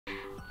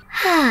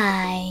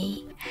Hi!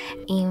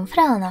 In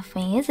front of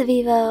me is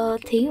VIVO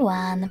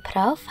T1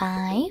 Pro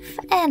 5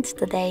 and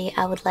today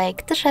I would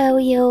like to show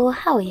you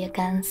how you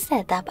can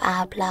set up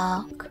app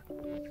lock.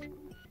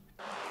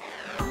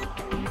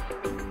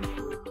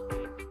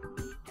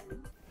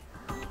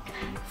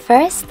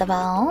 First of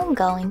all,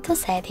 go into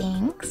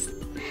Settings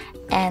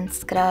and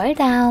scroll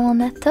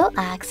down to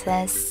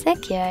access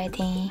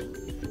Security.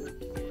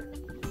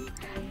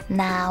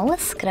 Now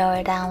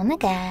scroll down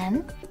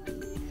again.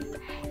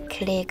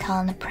 Click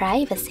on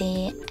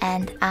Privacy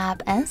and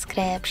App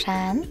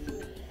Encryption.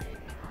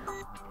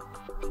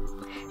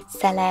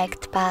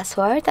 Select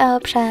Password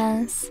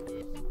options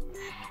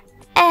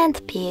and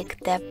pick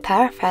the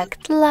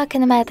perfect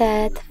login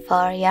method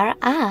for your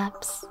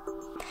apps.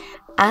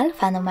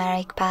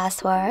 Alphanumeric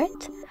password,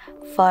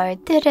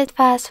 4-digit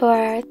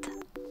password,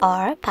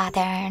 or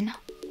pattern.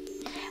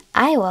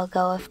 I will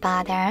go with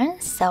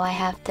pattern, so I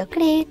have to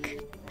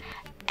click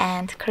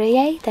and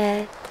create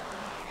it.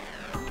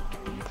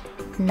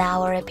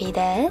 Now repeat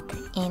it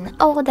in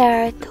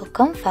order to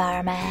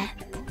confirm it.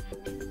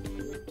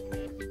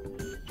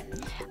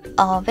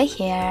 Over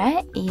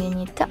here, you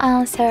need to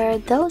answer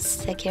those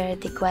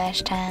security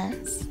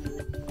questions.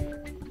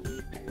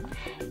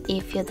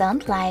 If you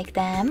don't like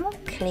them,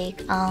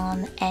 click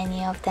on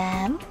any of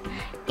them.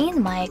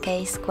 In my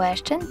case,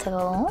 question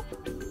 2.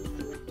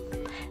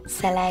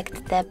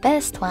 Select the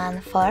best one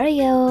for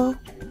you.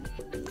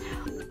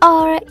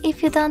 Or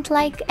if you don't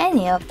like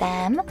any of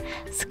them,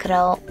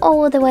 scroll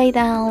all the way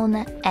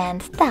down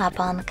and tap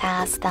on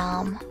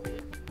Custom.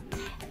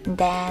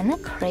 Then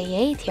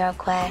create your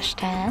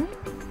question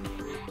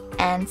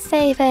and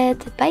save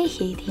it by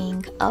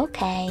hitting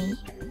OK.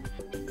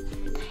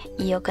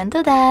 You can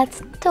do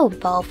that to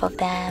both of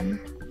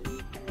them.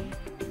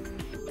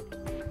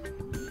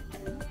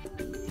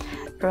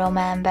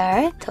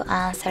 Remember to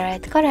answer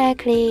it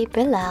correctly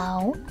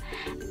below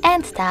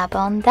and tap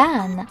on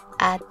Done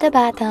at the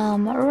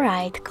bottom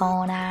right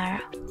corner.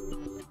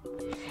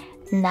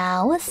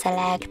 Now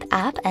select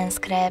App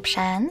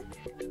Encryption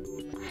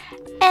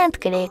and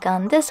click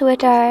on the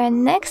switcher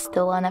next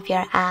to one of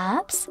your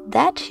apps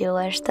that you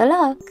wish to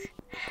lock,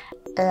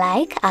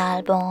 like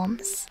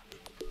albums.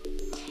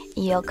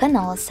 You can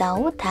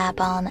also tap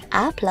on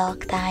App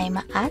Lock Time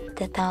at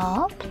the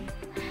top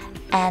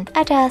and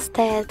adjust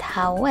it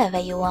however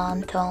you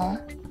want to.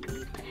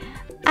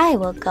 I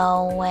will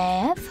go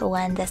with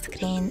when the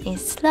screen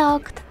is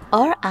locked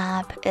or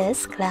app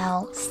is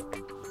closed.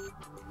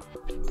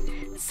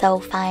 So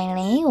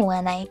finally,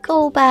 when I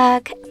go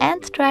back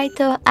and try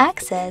to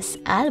access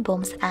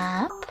Albums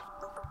app,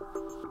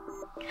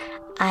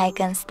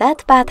 icons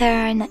that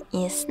pattern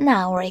is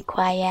now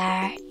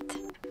required.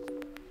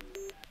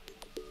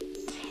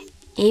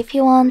 If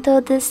you want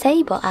to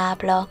disable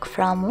app lock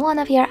from one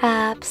of your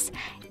apps,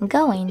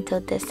 go into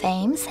the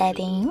same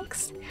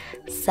settings,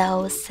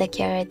 so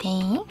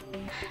Security,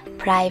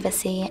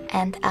 Privacy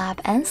and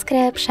App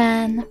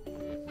Encryption.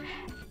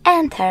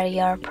 Enter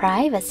your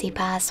privacy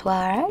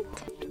password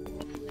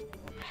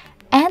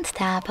and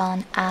tap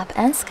on App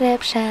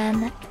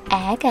Encryption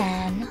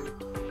again.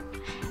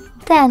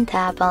 Then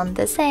tap on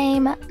the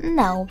same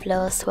No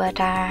Blue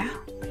switcher.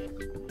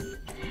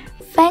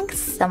 Thanks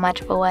so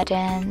much for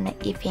watching.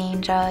 If you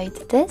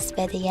enjoyed this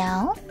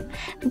video,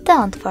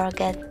 don't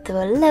forget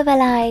to leave a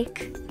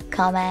like,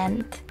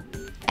 comment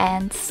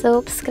and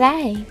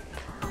subscribe.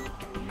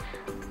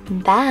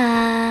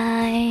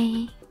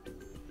 Bye!